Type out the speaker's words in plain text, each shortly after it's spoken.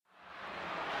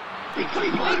Big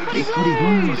Footy Blues. Big Footy Blues. Big Footy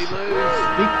Blues.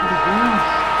 Big Footy Blues.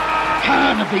 Come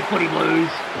on, the Big Footy Blues.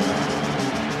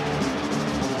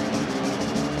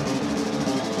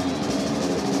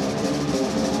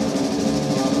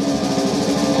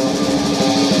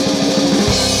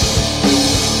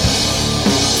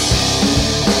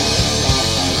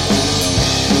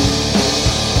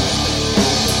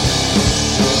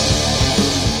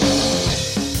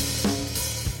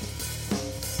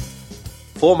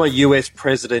 Former US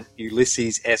President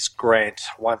Ulysses S. Grant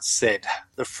once said,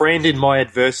 "The friend in my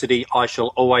adversity I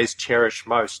shall always cherish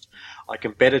most. I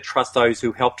can better trust those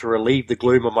who help to relieve the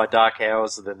gloom of my dark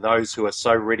hours than those who are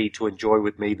so ready to enjoy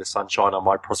with me the sunshine of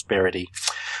my prosperity."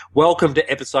 Welcome to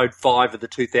episode 5 of the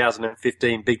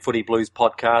 2015 Big Footy Blues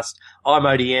podcast. I'm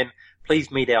ODN. Please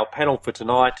meet our panel for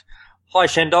tonight. Hi,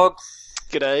 Shandog.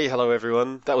 G'day, hello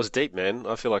everyone. That was deep, man.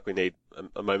 I feel like we need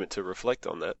a moment to reflect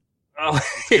on that. Oh,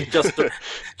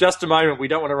 just a moment. We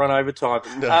don't want to run over time.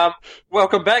 No.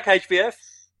 Welcome back, HBF.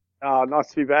 Nice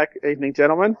to be back. Evening,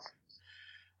 gentlemen.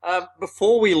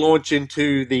 Before we launch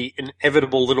into the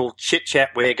inevitable little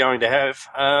chit-chat we're going to have,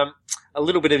 a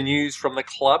little bit of news from the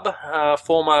club.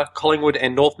 Former Collingwood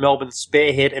and North Melbourne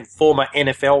spearhead and former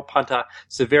NFL punter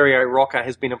Severio Rocca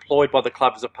has been employed by the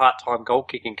club as a part-time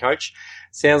goal-kicking coach.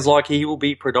 Sounds like he will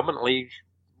be predominantly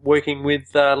working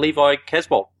with Levi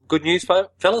Casbolt. Good news,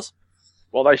 fellas?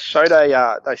 Well, they showed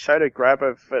a grab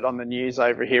of it on the news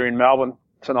over here in Melbourne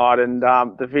tonight, and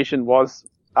the vision was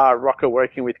Rocker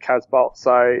working with Casbolt.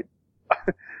 So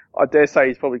I dare say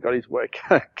he's probably got his work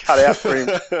cut out for him.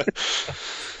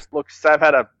 Look, Sav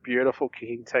had a beautiful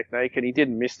kicking technique, and he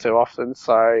didn't miss too often.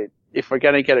 So if we're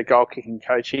going to get a goal kicking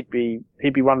coach, he'd be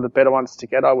one of the better ones to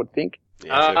get, I would think.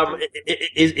 Yeah,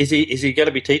 is he going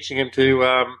to be teaching him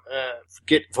to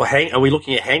get for hang? Are we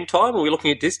looking at hang time, or are we looking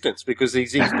at distance? Because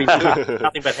he's been doing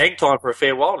nothing but hang time for a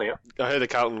fair while now. I heard the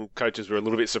Carlton coaches were a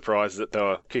little bit surprised that they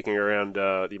were kicking around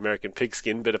the American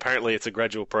pigskin, but apparently it's a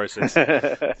gradual process.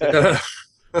 If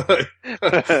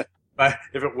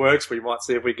it works, we might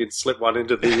see if we can slip one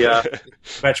into the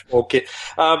match ball kit.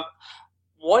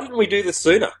 Why didn't we do this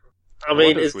sooner? I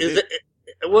mean, is it?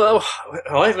 Well,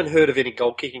 I haven't heard of any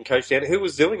goal-kicking coach down there. Who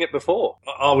was doing it before?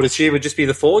 I would assume it would just be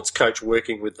the forwards coach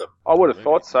working with them. I would have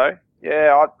thought so.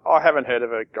 Yeah, I haven't heard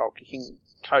of a goal-kicking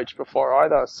coach before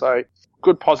either. So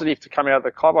good positive to come out of the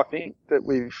club, I think, that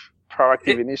we've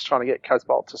proactive in this, trying to get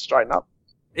Casbolt to straighten up.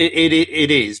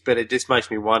 It is, but it just makes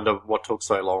me wonder what took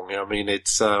so long. I mean,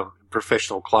 it's a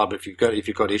professional club if you've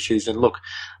got issues. And look,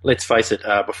 let's face it,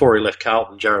 before he left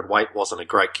Carlton, Jared Waite wasn't a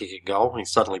great kicking goal.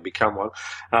 He's suddenly become one.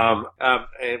 And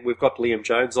we've got Liam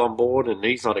Jones on board, and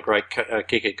he's not a great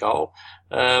kicker goal.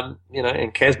 And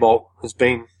Casbolt has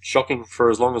been shocking for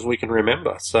as long as we can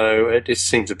remember. So it just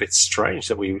seems a bit strange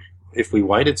that if we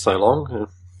waited so long,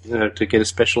 to get a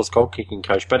specialist goal kicking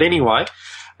coach. But anyway,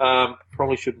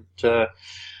 probably shouldn't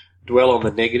dwell on the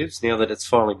negatives now that it's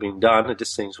finally been done. It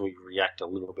just seems we react a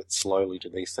little bit slowly to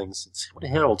these things.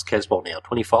 How old's Casbolt now?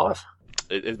 25?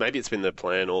 Maybe it's been the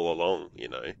plan all along,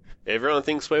 Everyone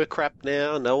thinks we're crap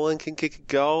now. No one can kick a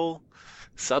goal.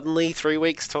 Suddenly, 3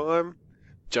 weeks' time,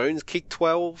 Jones kicked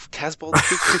 12, Casbolt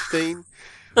kicked 15.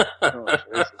 Oh,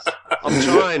 Jesus. I'm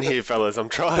trying here, fellas. I'm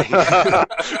trying.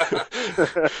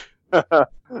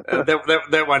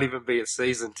 That won't even be a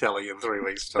season telly in 3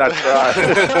 weeks' time.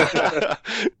 That's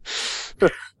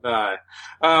right. No.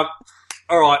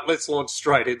 All right, let's launch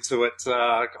straight into it.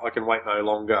 I can wait no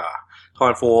longer.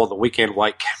 Time for the weekend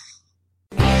wake.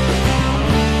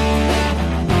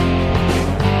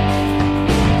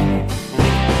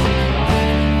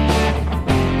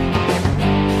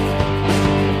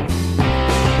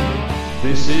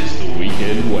 This is the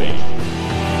weekend wake.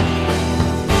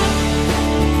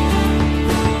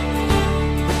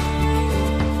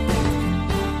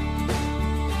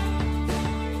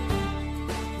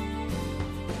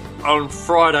 On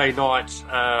Friday night,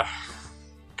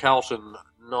 Carlton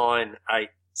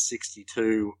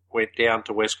 9-8-62 went down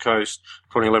to West Coast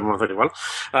 2011-131,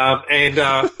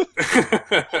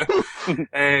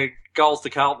 and goals to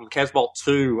Carlton, Casbolt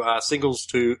 2, singles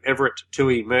to Everett,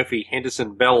 Toohey, Murphy,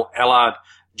 Henderson, Bell, Allard,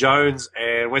 Jones,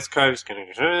 and West Coast,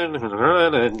 and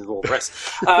all the rest.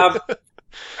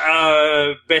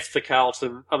 Best for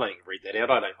Carlton. I know you can read that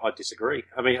out. I disagree.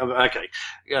 I mean, okay.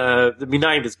 My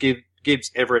name is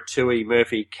Gibbs, Everett, Toohey,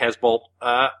 Murphy, Casbolt.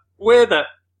 Where the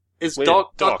is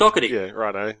Doherty? Yeah,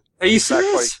 righto. Are you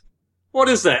serious? Exactly. What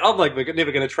is that? I'm like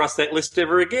never going to trust that list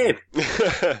ever again.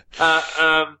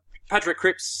 Patrick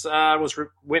Cripps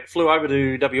flew over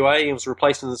to WA and was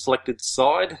replaced in the selected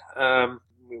side.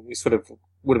 We sort of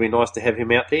would have been nice to have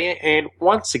him out there. And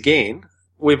once again,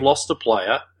 we've lost a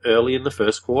player early in the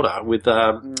first quarter with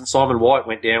Simon White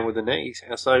went down with a knee.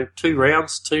 So 2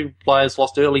 rounds, 2 players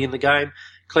lost early in the game.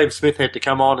 Clem Smith had to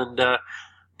come on and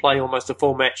play almost a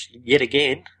full match yet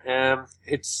again.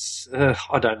 It's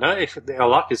I don't know. Our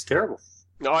luck is terrible.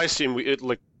 I assume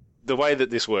the way that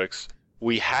this works,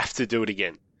 we have to do it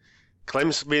again.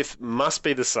 Clem Smith must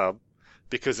be the sub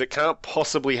because it can't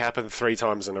possibly happen 3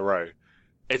 times in a row.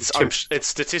 It's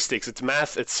statistics, it's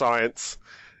math, it's science.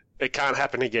 It can't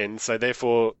happen again, so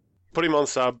therefore, put him on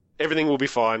sub. Everything will be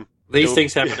fine. These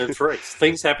things happen in threes.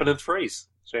 Things happen in threes,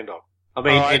 Shandong. I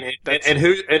mean,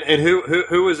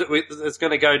 who is it that's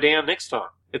going to go down next time?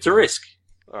 It's a risk.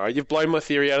 All right, you've blown my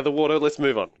theory out of the water. Let's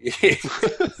move on. Yeah.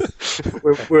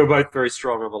 we're both very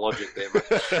strong on the logic there, mate.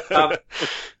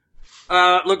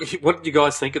 Look, what did you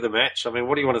guys think of the match? I mean,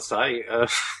 what do you want to say?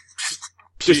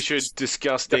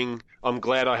 Disgusting. I'm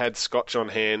glad I had scotch on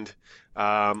hand.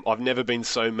 I've never been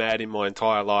so mad in my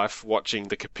entire life watching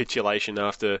the capitulation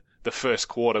after the first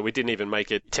quarter. We didn't even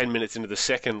make it 10 minutes into the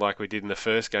second like we did in the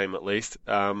first game, at least.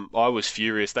 I was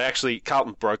furious.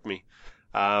 Carlton broke me.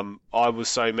 I was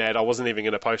so mad. I wasn't even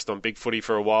going to post on Big Footy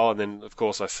for a while, and then, of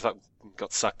course, I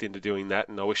got sucked into doing that,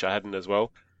 and I wish I hadn't as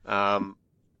well.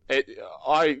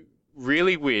 I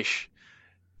really wish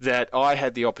that I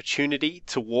had the opportunity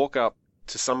to walk up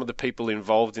to some of the people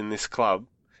involved in this club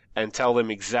and tell them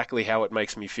exactly how it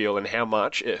makes me feel and how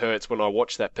much it hurts when I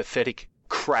watch that pathetic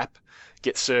crap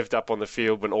get served up on the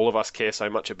field when all of us care so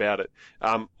much about it.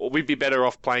 We'd be better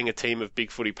off playing a team of Big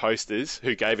Footy posters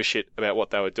who gave a shit about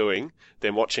what they were doing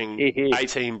than watching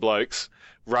 18 blokes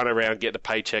run around, get a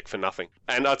paycheck for nothing.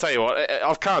 And I'll tell you what,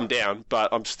 I've calmed down, but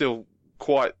I'm still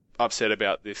quite upset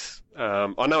about this.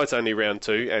 I know it's only round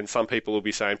 2, and some people will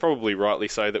be saying, probably rightly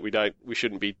so, that we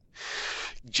shouldn't be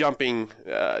jumping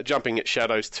at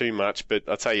shadows too much. But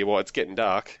I tell you what, it's getting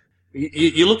dark.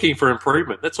 You're looking for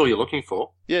improvement. That's all you're looking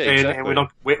for. Yeah, exactly. And we're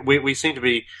not. We seem to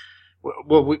be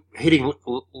hitting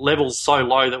levels so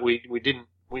low that we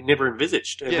never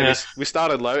envisaged. And we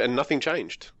started low and nothing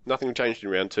changed. Nothing changed in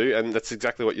round 2, and that's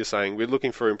exactly what you're saying. We're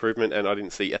looking for improvement, and I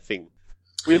didn't see a thing.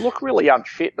 We look really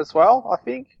unfit as well, I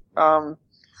think.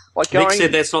 Nick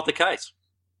said that's not the case.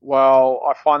 Well,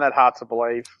 I find that hard to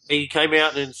believe. He came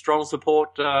out in strong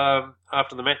support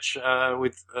after the match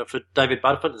for David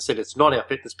Butterfield and said it's not our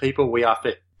fitness people, we are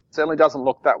fit. It certainly doesn't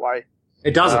look that way.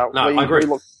 It doesn't. No, I agree.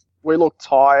 We look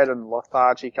tired and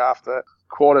lethargic after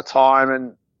quarter time,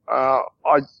 and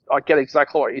I get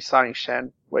exactly what you're saying,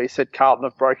 Shan, where you said Carlton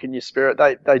have broken your spirit.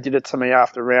 They did it to me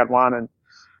after round 1, and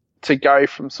to go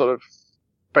from sort of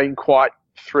being quite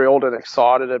thrilled and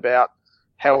excited about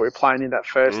how we were playing in that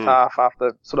first half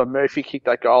after sort of Murphy kicked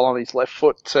that goal on his left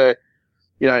foot to,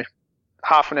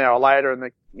 half an hour later and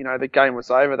the game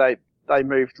was over. They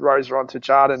moved Rosa onto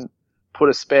Judd and put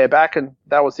a spare back, and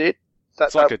that was it.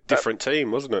 It's like a different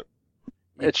team, wasn't it?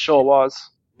 It sure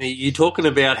was. You're talking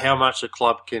about how much a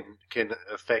club can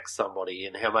affect somebody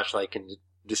and how much they can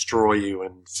destroy you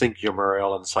and sink your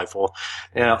morale and so forth.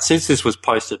 Now, since this was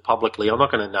posted publicly, I'm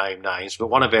not going to name names,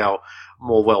 but one of our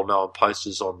more well-known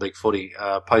posters on Big Footy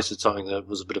posted something that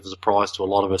was a bit of a surprise to a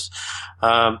lot of us.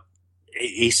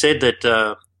 He said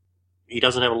that he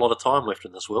doesn't have a lot of time left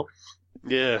in this will.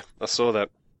 Yeah, I saw that.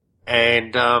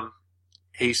 And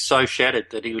he's so shattered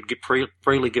that he would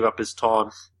freely give up his time.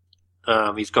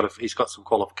 He's got some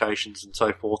qualifications and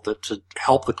so forth to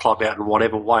help the club out in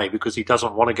whatever way, because he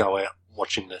doesn't want to go out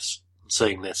watching this,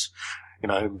 seeing this,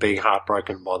 and being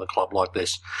heartbroken by the club like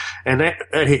this. And that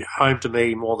hit home to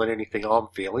me more than anything I'm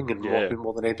feeling, and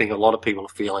more than anything a lot of people are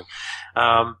feeling.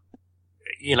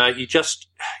 You just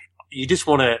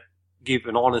want to give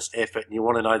an honest effort, and you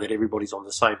want to know that everybody's on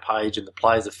the same page and the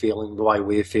players are feeling the way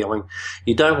we're feeling.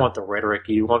 You don't want the rhetoric.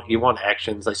 You want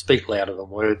actions. They speak louder than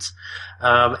words.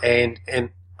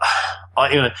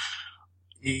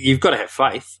 You've got to have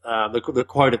faith. The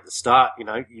quote at the start,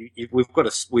 we've got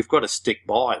to stick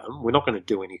by them. We're not going to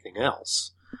do anything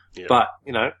else. Yeah. But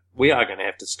we are going to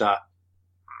have to start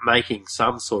making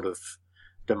some sort of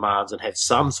demands and have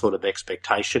some sort of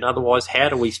expectation. Otherwise, how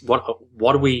do we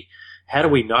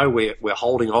know we're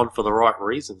holding on for the right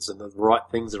reasons and the right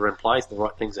things are in place, the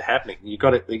right things are happening? They've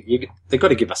got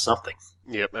to give us something.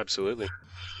 Yep, absolutely.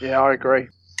 Yeah, I agree.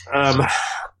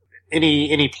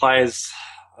 Any players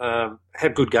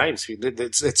have good games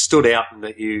it stood out and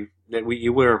that you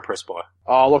were impressed by?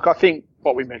 Oh, look, I think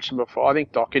what we mentioned before, I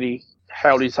think Doherty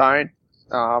held his own.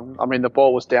 The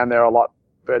ball was down there a lot,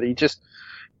 but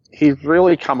he's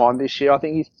really come on this year. I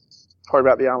think he's probably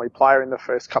about the only player in the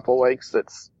first couple of weeks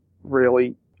that's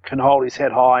really can hold his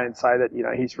head high and say that,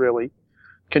 he's really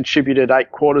contributed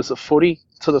 8 quarters of footy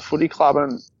to the footy club.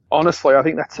 And honestly, I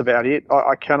think that's about it.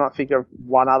 I cannot think of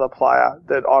one other player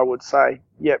that I would say,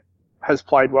 yep, has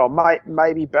played well.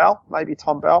 Maybe Bell, maybe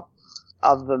Tom Bell.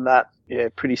 Other than that, yeah,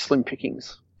 pretty slim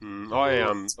pickings.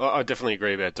 I definitely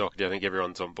agree about Doherty. I think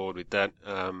everyone's on board with that.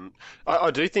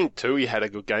 I do think Tui had a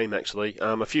good game actually.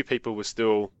 A few people were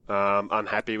still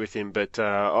unhappy with him, but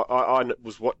I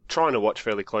was trying to watch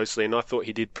fairly closely, and I thought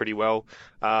he did pretty well.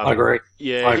 I agree.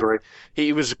 Yeah, I agree.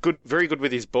 He was very good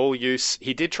with his ball use.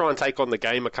 He did try and take on the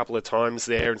game a couple of times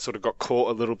there, and sort of got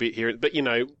caught a little bit here. But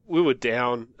we were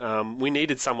down. We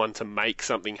needed someone to make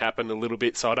something happen a little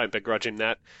bit, so I don't begrudge him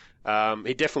that.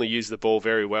 He definitely used the ball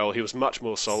very well. He was much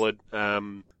more solid.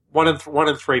 One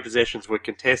in three possessions were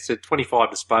contested. 25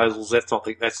 disposals.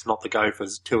 That's not the go for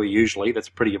Tui usually. That's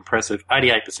pretty impressive.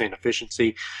 88%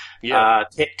 efficiency. Yeah.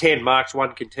 10 marks,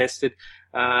 1 contested.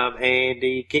 And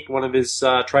he kicked one of his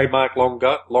trademark long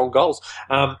goals.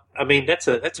 I mean, that's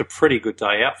a pretty good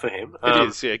day out for him. It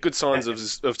is, yeah. Good signs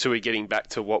of Tui getting back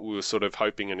to what we were sort of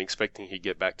hoping and expecting he'd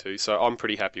get back to. So I'm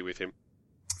pretty happy with him.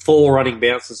 4 running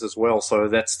bounces as well, so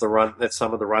that's the run. That's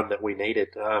some of the run that we needed.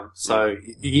 So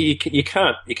you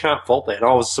can't fault that.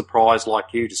 I was surprised, like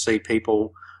you, to see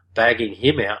people bagging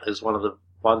him out as one of the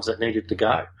ones that needed to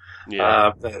go.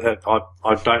 Yeah.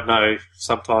 I don't know.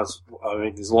 Sometimes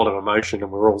there's a lot of emotion,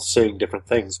 and we're all seeing different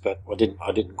things, but I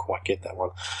didn't quite get that one.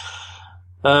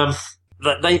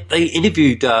 They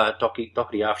interviewed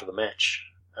Doherty after the match.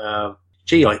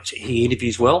 He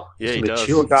interviews well. Yeah, he does.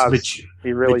 He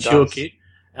really mature does. Kid.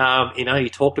 He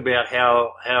talked about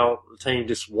how the team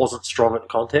just wasn't strong at the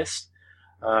contest.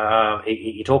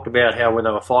 He talked about how when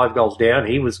they were 5 goals down,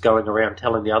 he was going around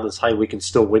telling the others, "Hey, we can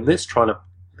still win this," trying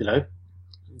to,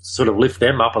 sort of lift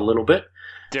them up a little bit.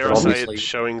 Dare I say it's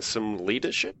showing some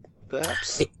leadership,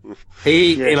 perhaps?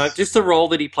 Yes. Just the role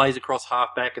that he plays across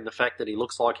halfback, and the fact that he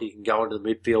looks like he can go into the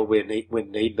midfield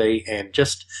when need be, and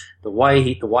just the way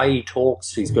he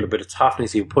talks, he's got a bit of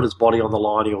toughness. He'll put his body on the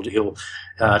line. He'll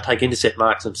take intercept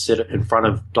marks and set it in front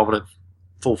of dominant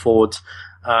full forwards.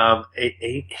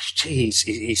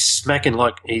 He's smacking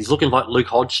he's looking like Luke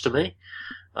Hodge to me.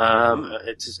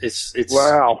 It's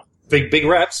wow. Big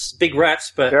raps,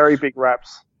 but Very big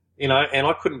raps. and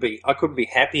I couldn't be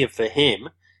happier for him,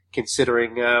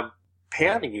 considering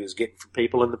pounding he was getting from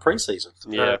people in the preseason.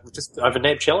 Yeah. Just over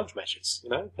NAB challenge matches,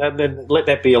 and then let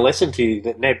that be a lesson to you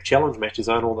that NAB challenge matches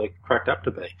aren't all they're cracked up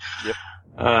to be. Yep.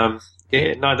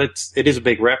 It is a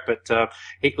big rap, but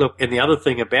and the other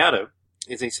thing about him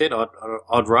is he said,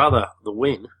 I'd rather the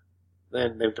win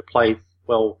than to play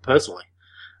well personally,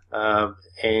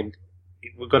 and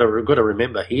we've got to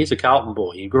remember he is a Carlton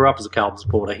boy. He grew up as a Carlton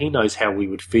supporter. He knows how we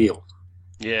would feel.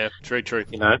 Yeah, true.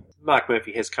 Mark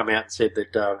Murphy has come out and said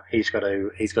that he's got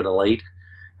to lead.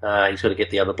 He's got to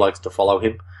get the other blokes to follow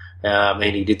him,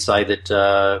 and he did say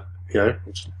that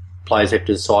players have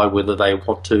to decide whether they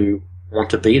want to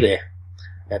be there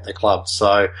at the club.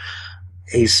 So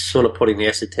he's sort of putting the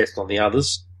acid test on the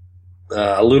others,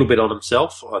 a little bit on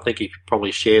himself. I think he could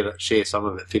probably share some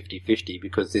of it 50-50,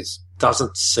 because there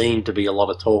doesn't seem to be a lot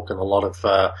of talk and a lot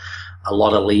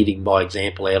of leading by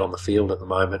example out on the field at the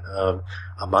moment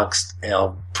amongst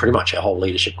pretty much our whole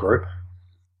leadership group.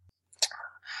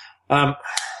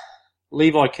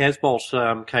 Levi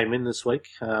Casbolt came in this week.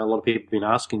 A lot of people have been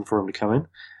asking for him to come in.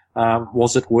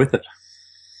 Was it worth it?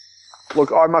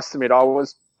 Look, I must admit, I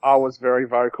was very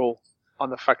vocal on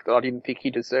the fact that I didn't think he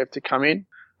deserved to come in.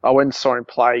 I went and saw him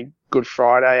play Good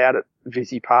Friday out at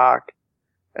Visy Park,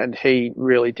 and he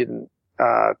really didn't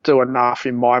do enough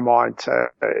in my mind to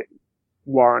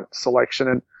warrant selection.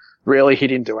 And really, he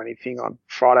didn't do anything on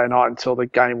Friday night until the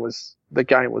game was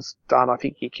done. I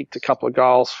think he kicked a couple of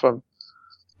goals from,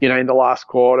 in the last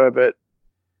quarter. But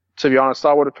to be honest,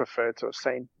 I would have preferred to have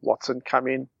seen Watson come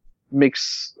in.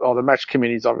 The match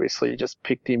committee's obviously just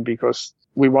picked him because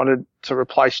we wanted to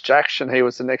replace Jackson, and he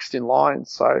was the next in line.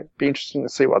 So it'd be interesting to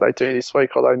see what they do this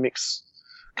week, although Mick's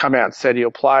come out and said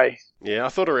he'll play. Yeah, I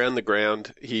thought around the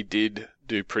ground he did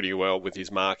do pretty well with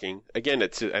his marking. Again,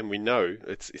 and we know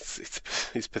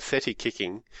it's his pathetic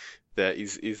kicking that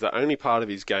is the only part of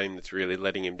his game that's really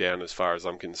letting him down as far as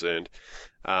I'm concerned.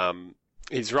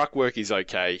 His ruck work is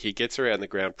okay. He gets around the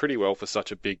ground pretty well for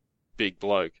such a big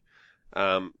bloke.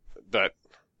 But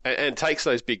takes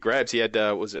those big grabs. He had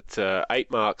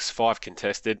 8 marks, 5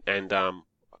 contested, and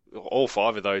all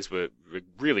 5 of those were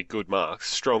really good marks,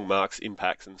 strong marks,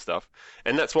 impacts and stuff.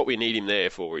 And that's what we need him there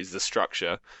for, is the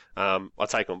structure. I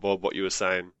take on board what you were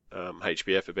saying,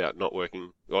 HBF, about not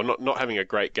working or not having a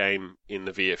great game in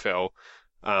the VFL.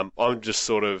 I'm just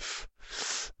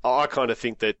I kind of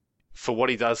think that for what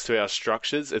he does to our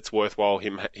structures, it's worthwhile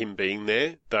him being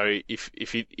there. Though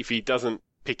if he doesn't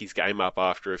pick his game up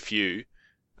after a few,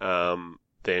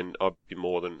 then I'd be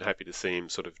more than happy to see him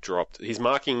sort of dropped. His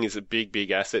marking is a big,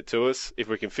 big asset to us. If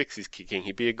we can fix his kicking,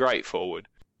 he'd be a great forward.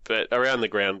 But around the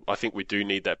ground, I think we do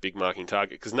need that big marking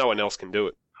target because no one else can do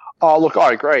it. Oh, look,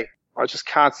 I agree. I just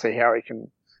can't see how he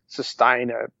can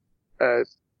sustain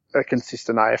a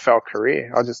consistent AFL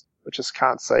career. I just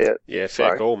can't see it. Yeah,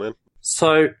 fair call, man.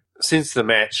 So since the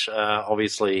match,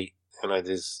 obviously,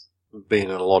 there's been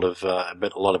a lot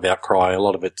of outcry. A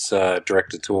lot of it's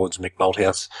directed towards Mick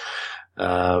Malthouse,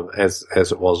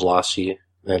 as it was last year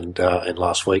and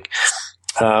last week.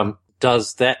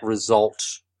 Does that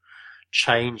result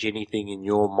change anything in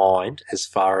your mind as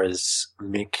far as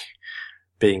Mick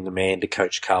being the man to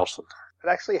coach Carlton? It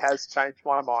actually has changed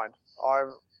my mind.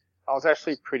 I was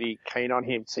actually pretty keen on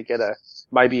him to get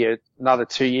maybe another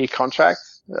 2-year contract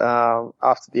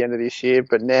after the end of this year,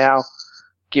 but now,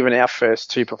 given our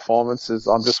first 2 performances,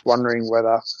 I'm just wondering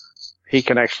whether he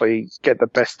can actually get the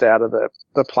best out of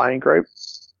the playing group.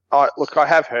 I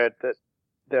have heard that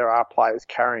there are players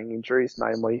carrying injuries,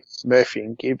 namely Murphy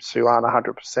and Gibbs, who aren't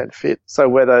 100% fit. So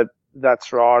whether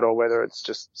that's right or whether it's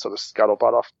just sort of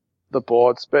scuttlebutt off the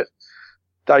boards, but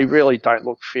they really don't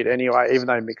look fit anyway, even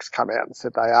though Mick's come out and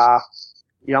said they are.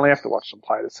 You only have to watch them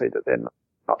play to see that they're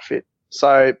not fit.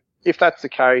 So if that's the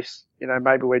case,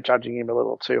 maybe we're judging him a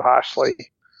little too harshly.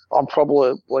 I'm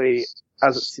probably,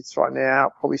 as it sits right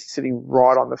now, probably sitting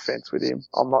right on the fence with him.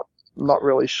 I'm not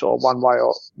really sure one way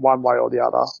or the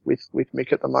other with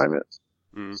Mick at the moment.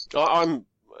 I'm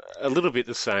a little bit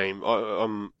the same.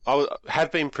 I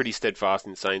have been pretty steadfast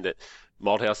in saying that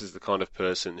Malthouse is the kind of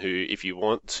person who, if you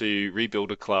want to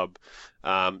rebuild a club,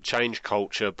 change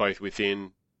culture both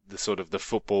within the sort of the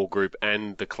football group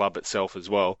and the club itself as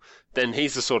well, then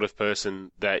he's the sort of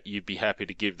person that you'd be happy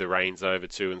to give the reins over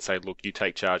to and say, look, you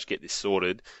take charge, get this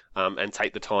sorted, and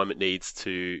take the time it needs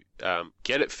to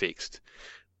get it fixed.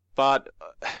 But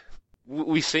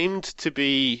we seemed to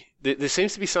be there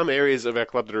seems to be some areas of our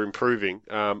club that are improving.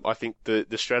 I think the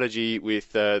strategy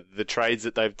with the trades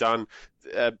that they've done,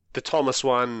 the Thomas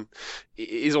one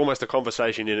is almost a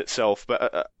conversation in itself.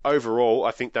 But overall,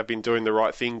 I think they've been doing the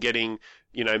right thing, getting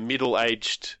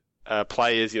middle-aged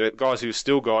players, guys who've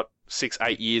still got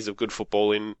 6-8 years of good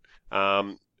football in,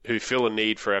 who fill a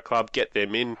need for our club, get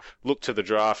them in, look to the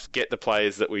draft, get the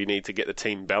players that we need to get the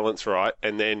team balance right,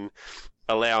 and then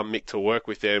allow Mick to work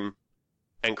with them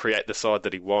and create the side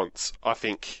that he wants. I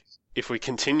think if we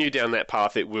continue down that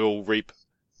path, it will reap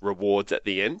rewards at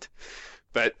the end.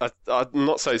 But I'm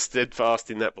not so steadfast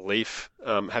in that belief,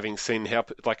 having seen how...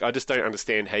 I just don't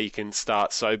understand how you can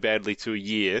start so badly to a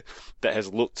year that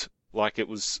has looked like it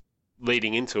was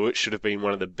leading into it should have been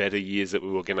one of the better years that we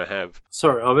were going to have.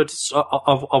 Sorry,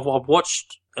 I've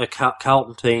watched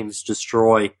Carlton teams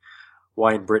destroy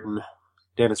Wayne Britton,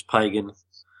 Dennis Pagan,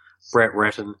 Brett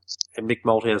Ratton, and Mick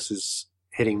Malthouse is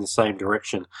heading the same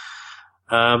direction.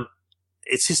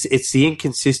 It's the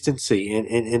inconsistency,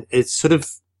 and it's sort of,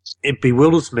 it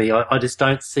bewilders me. I just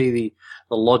don't see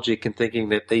the logic in thinking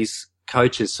that these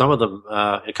coaches, some of them,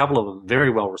 a couple of them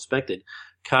very well respected,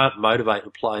 can't motivate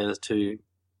the players to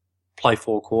play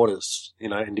 4 quarters,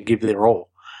 and to give their all.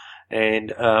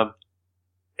 And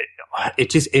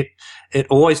it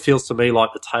always feels to me like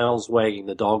the tail's wagging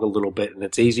the dog a little bit, and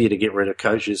it's easier to get rid of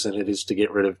coaches than it is to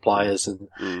get rid of players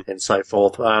and so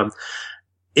forth.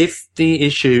 If the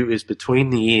issue is between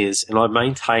the ears, and I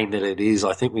maintain that it is,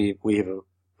 I think we have a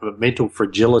mental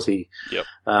fragility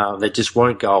that just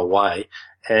won't go away.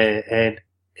 And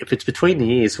if it's between the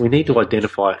ears, we need to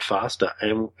identify it faster.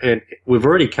 And we've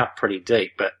already cut pretty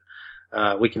deep, but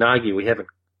we can argue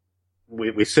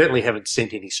we certainly haven't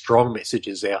sent any strong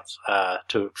messages out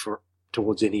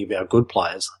towards any of our good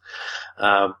players.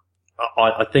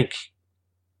 I think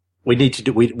we need to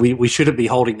do. We shouldn't be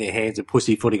holding their hands and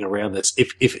pussyfooting around this.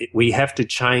 If we have to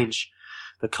change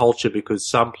the culture because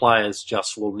some players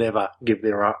just will never give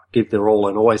their all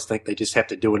and always think they just have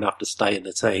to do enough to stay in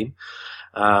the team,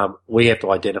 we have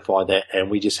to identify that, and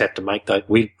we just have to make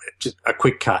just a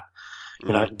quick cut.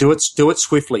 Do it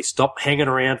swiftly. Stop hanging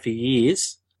around for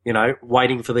years.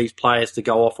 Waiting for these players to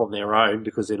go off on their own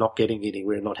because they're not getting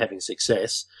anywhere and not having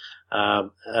success.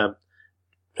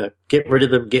 Get rid of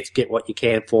them, get what you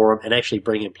can for them, and actually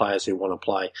bring in players who want to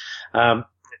play.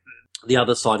 The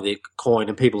other side of the coin,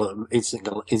 and people are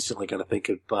instantly going to think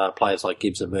of players like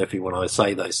Gibbs and Murphy when I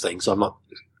say those things. I'm not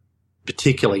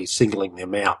particularly singling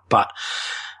them out, but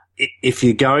if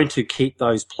you're going to keep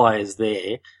those players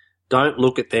there, don't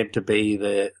look at them to be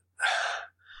the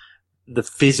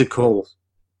physical,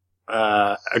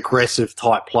 aggressive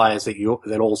type players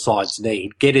that all sides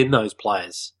need. Get in those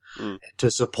players to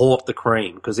support the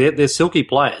cream, because they're silky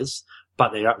players,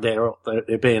 but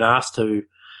they're being asked to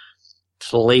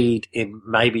lead in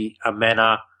maybe a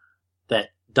manner that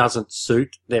doesn't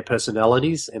suit their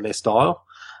personalities and their style.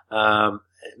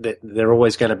 They're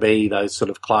always going to be those sort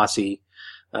of classy,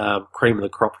 cream of the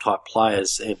crop type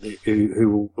players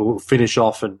who will finish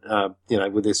off and,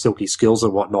 with their silky skills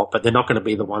and whatnot, but they're not going to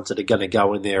be the ones that are going to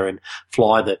go in there and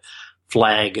fly the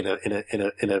flag in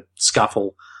a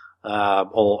scuffle,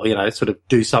 or, sort of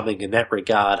do something in that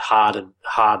regard hard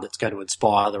that's going to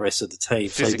inspire the rest of the team.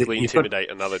 Physically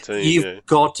intimidate another team. You've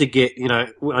got to get,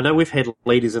 I know we've had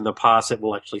leaders in the past that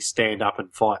will actually stand up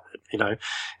and fight,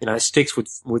 Sticks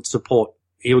would support.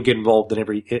 He would get involved in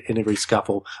every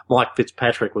scuffle. Mike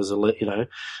Fitzpatrick was a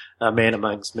man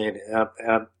amongst men.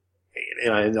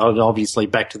 Obviously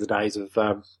back to the days of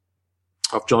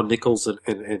John Nichols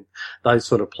and those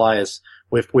sort of players.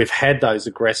 We've had those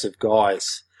aggressive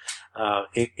guys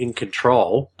in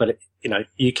control, but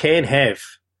you can have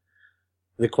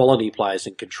the quality players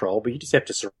in control, but you just have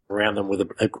to surround them with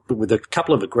a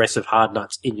couple of aggressive hard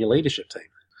nuts in your leadership team.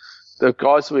 The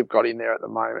guys that we've got in there at the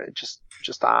moment just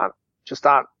aren't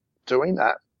doing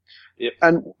that. Yep.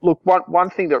 And look, one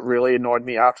thing that really annoyed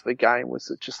me after the game was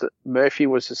that Murphy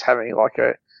was just having like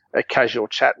a casual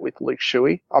chat with Luke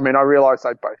Shuey. I mean, I realise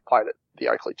they both played at the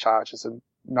Oakleigh Chargers and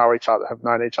have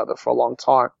known each other for a long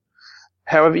time.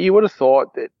 However, you would have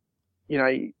thought that,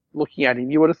 looking at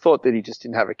him, you would have thought that he just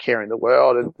didn't have a care in the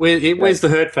world. And where's the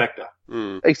hurt factor?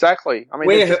 Exactly. I mean,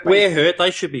 we're hurt.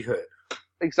 They should be hurt.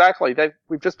 Exactly.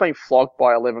 We've just been flogged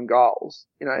by 11 goals.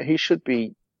 He should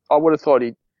be. I would have thought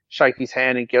he'd shake his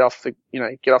hand and get off the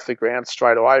ground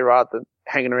straight away rather than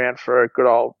hanging around for a good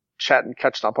old chat and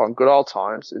catching up on good old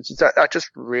times. That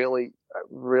just really,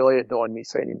 really annoyed me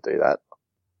seeing him do that.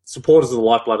 Supporters are the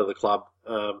lifeblood of the club.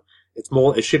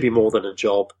 It should be more than a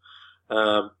job.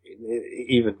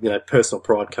 Even, personal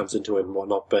pride comes into it and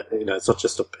whatnot, but, it's not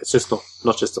just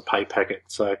a pay packet.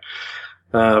 So,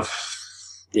 I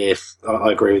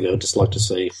agree with you. I'd just like to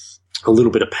see a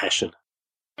little bit of passion.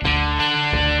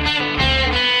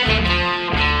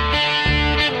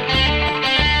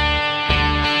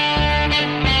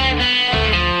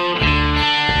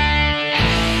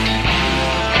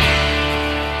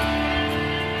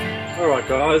 All right,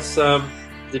 guys.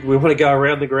 Did we want to go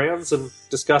around the grounds and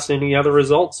discuss any other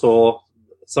results, or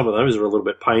some of those are a little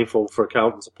bit painful for a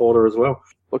Carlton supporter as well?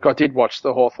 Look, I did watch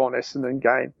the Hawthorn-Essendon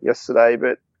game yesterday,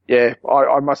 but yeah,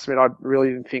 I must admit I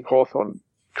really didn't think Hawthorn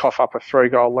cough up a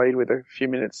 3-goal lead with a few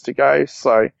minutes to go.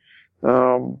 So,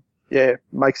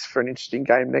 makes for an interesting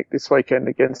game this weekend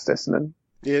against Essendon.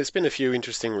 Yeah, there's been a few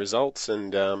interesting results,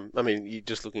 and you're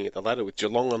just looking at the ladder with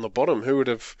Geelong on the bottom. Who would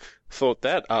have thought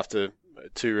that after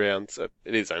 2 rounds?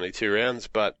 It is only 2 rounds,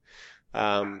 but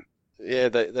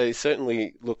they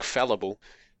certainly look fallible.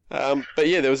 But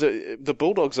yeah, the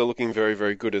Bulldogs are looking very,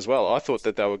 very good as well. I thought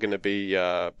that they were going to be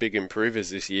big improvers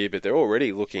this year, but they're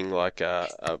already looking like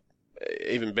a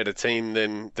even better team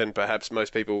than perhaps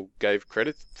most people gave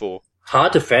credit for.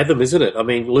 Hard to fathom, isn't it? I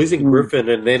mean, losing Griffin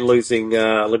and then losing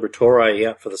Liberatore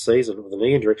out for the season with a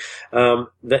knee injury. They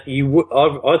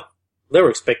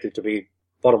were expected to be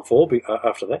bottom 4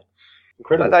 after that.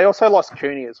 Incredible. They also lost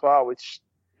Cooney as well, which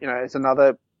is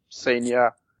another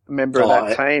senior member of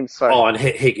that team. So and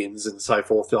Higgins and so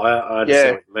forth. I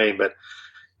understand what you mean, but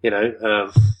I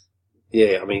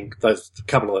mean, those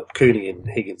couple of Cooney and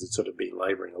Higgins would sort of be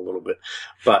labouring a little bit,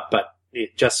 but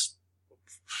it just,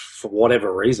 for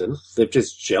whatever reason, they've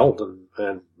just gelled,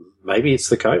 and maybe it's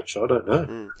the coach. I don't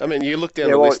know. I mean, you look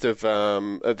down the list of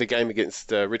the game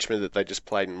against Richmond that they just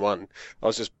played and won. I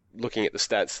was just looking at the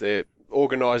stats there,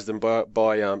 organised them by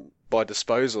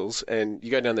disposals, and you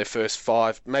go down their first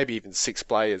 5, maybe even 6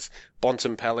 players: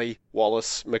 Bontempelli,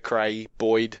 Wallace, McRae,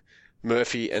 Boyd,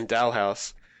 Murphy, and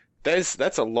Dalhouse.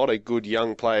 That's a lot of good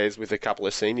young players with a couple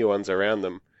of senior ones around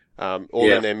them. All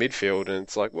in their midfield, and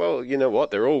it's like, well, you know what?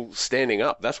 They're all standing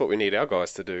up. That's what we need our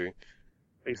guys to do.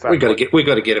 Exactly. We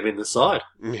got to get them in the side.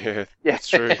 Yeah, that's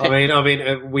true. I mean,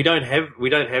 we don't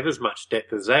have as much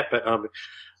depth as that, but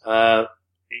I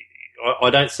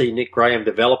don't see Nick Graham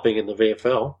developing in the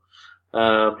VFL.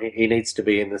 He needs to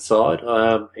be in the side.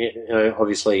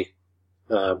 Obviously,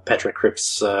 Patrick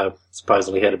Cripps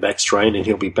supposedly had a back strain, and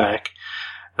he'll be back.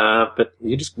 But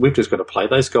we've just got to play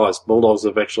those guys. Bulldogs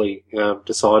have actually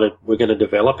decided we're going to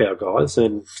develop our guys,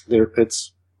 and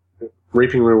it's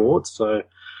reaping rewards. So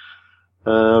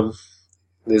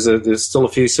there's still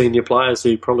a few senior players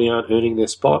who probably aren't earning their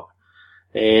spot,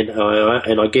 and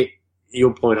I get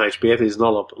your point, HBF. There's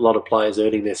not a lot of players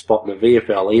earning their spot in the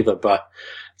VFL either, but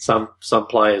some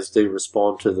players do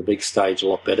respond to the big stage a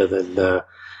lot better than the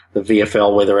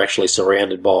VFL, where they're actually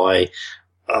surrounded by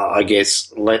I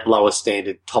guess, lower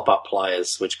standard top-up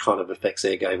players, which kind of affects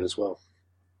their game as well.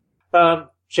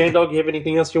 Shandog, you have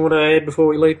anything else you want to add before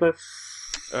we leave, mate?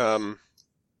 No.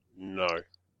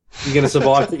 You're going to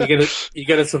survive. You're going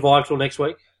to survive till next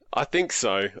week. I think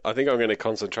so. I think I'm going to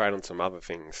concentrate on some other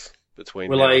things between.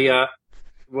 Will an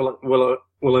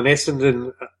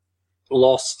Essendon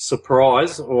loss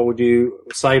surprise, or would you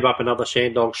save up another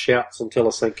Shandog shouts until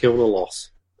a St Kilda loss?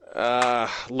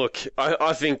 Look,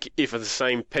 I think if the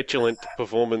same petulant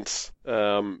performance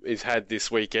is had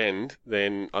this weekend,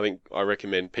 then I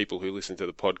recommend people who listen to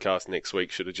the podcast next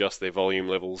week should adjust their volume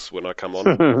levels when I come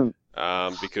on,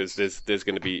 because there's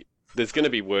going to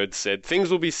be words said, things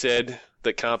will be said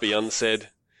that can't be unsaid,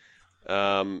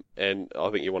 and I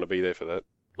think you want to be there for that.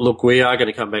 Look, we are going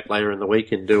to come back later in the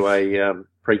week and do a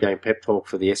pre-game pep talk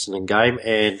for the Essendon game,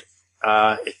 and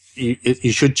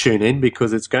you should tune in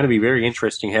because it's going to be very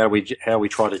interesting how we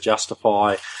try to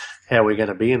justify how we're going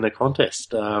to be in the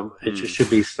contest. It just should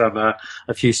be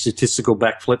a few statistical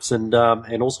backflips and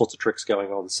all sorts of tricks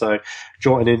going on. So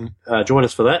join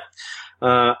us for that.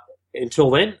 Until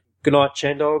then, good night,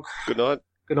 Shandog. Good night.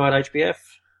 Good night, HBF.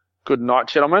 Good night,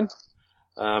 gentlemen.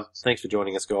 Thanks for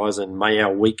joining us, guys, and may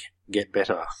our week get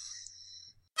better.